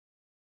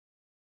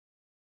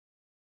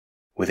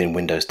Within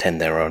Windows 10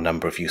 there are a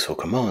number of useful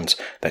commands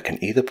that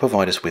can either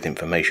provide us with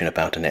information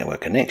about a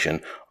network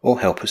connection or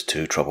help us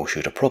to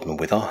troubleshoot a problem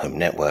with our home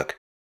network.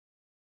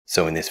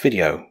 So in this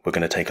video, we're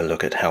going to take a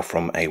look at how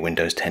from a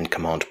Windows 10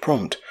 command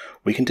prompt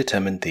we can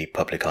determine the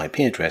public IP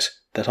address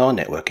that our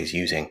network is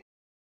using.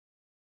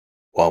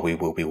 While we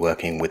will be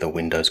working with a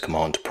Windows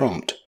command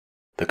prompt,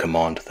 the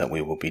command that we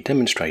will be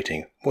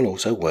demonstrating will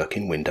also work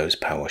in Windows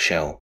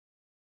PowerShell.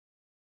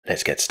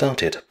 Let's get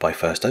started by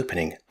first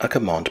opening a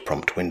command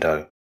prompt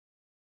window.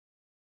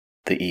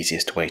 The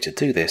easiest way to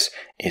do this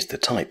is to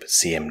type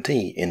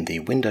CMD in the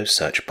Windows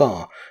search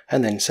bar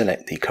and then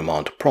select the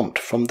command prompt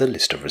from the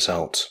list of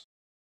results.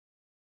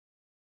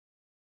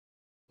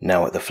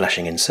 Now at the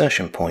flashing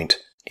insertion point,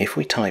 if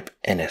we type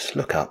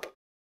nslookup,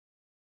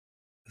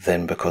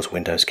 then because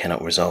Windows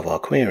cannot resolve our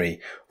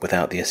query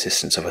without the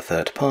assistance of a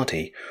third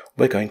party,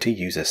 we're going to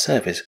use a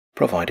service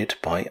provided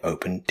by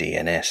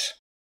OpenDNS.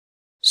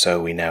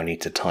 So we now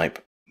need to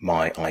type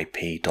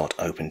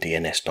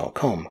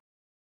myip.opendns.com,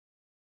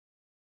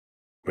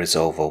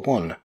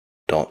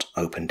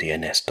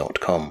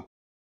 resolver1.opendns.com.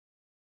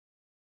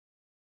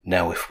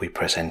 Now if we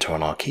press enter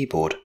on our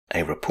keyboard,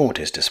 a report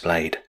is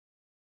displayed.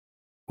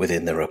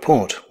 Within the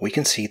report, we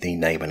can see the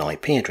name and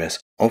IP address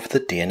of the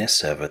DNS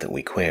server that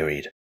we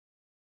queried.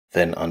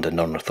 Then under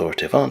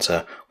non-authoritative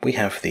answer, we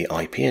have the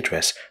IP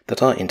address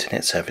that our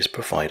internet service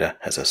provider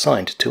has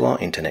assigned to our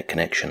internet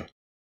connection.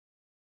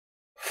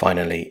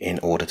 Finally, in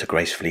order to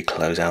gracefully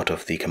close out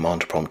of the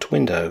command prompt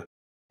window,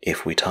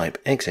 if we type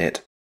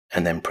exit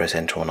and then press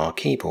enter on our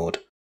keyboard,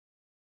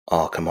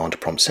 our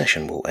command prompt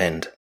session will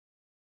end.